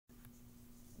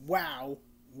Wow,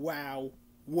 wow,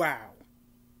 wow.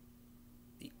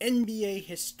 The NBA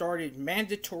has started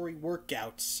mandatory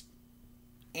workouts,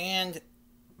 and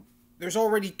there's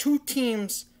already two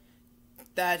teams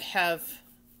that have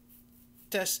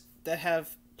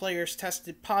players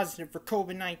tested positive for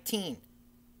COVID-19.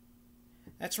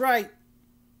 That's right.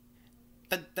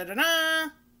 Da-da-da-da!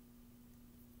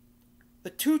 The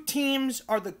two teams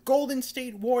are the Golden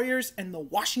State Warriors and the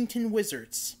Washington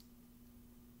Wizards.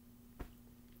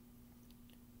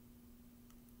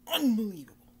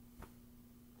 Unbelievable.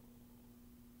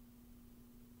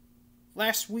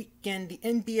 Last weekend, the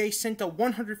NBA sent a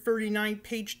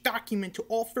 139-page document to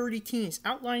all 30 teams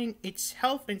outlining its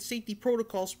health and safety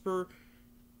protocols for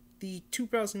the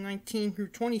 2019 through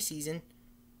 20 season.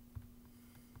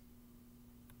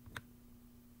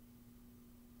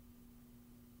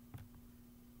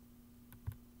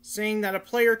 Saying that a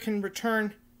player can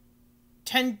return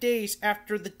 10 days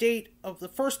after the date of the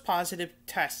first positive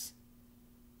test,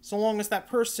 so long as that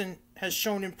person has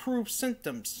shown improved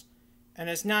symptoms and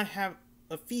has not had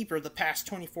a fever the past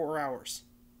 24 hours.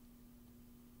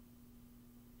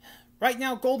 Right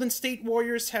now, Golden State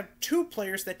Warriors have 2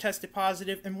 players that tested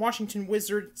positive, and Washington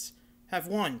Wizards have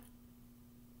 1.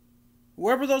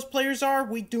 Whoever those players are,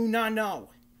 we do not know.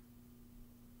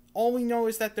 All we know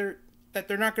is that they're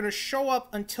not going to show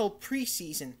up until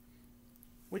preseason,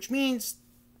 which means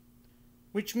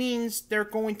they're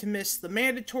going to miss the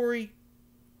mandatory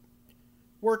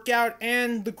workout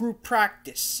and the group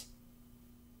practice.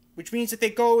 Which means that they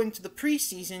go into the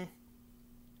preseason,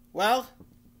 well,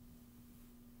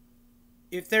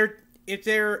 if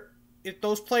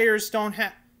those players don't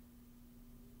have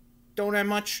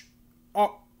much,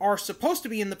 are supposed to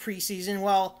be in the preseason,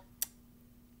 well,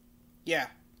 yeah,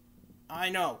 I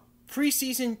know.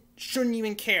 Preseason shouldn't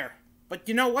even care. But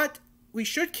you know what? We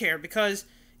should care, because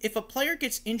if a player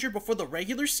gets injured before the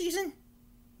regular season,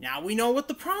 now we know what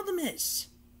the problem is.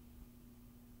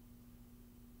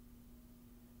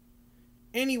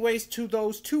 Anyways, to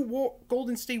those 2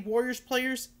 Golden State Warriors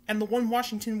players and the 1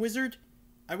 Washington Wizard,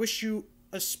 I wish you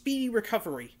a speedy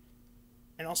recovery.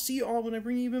 And I'll see you all when I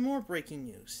bring you even more breaking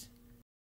news.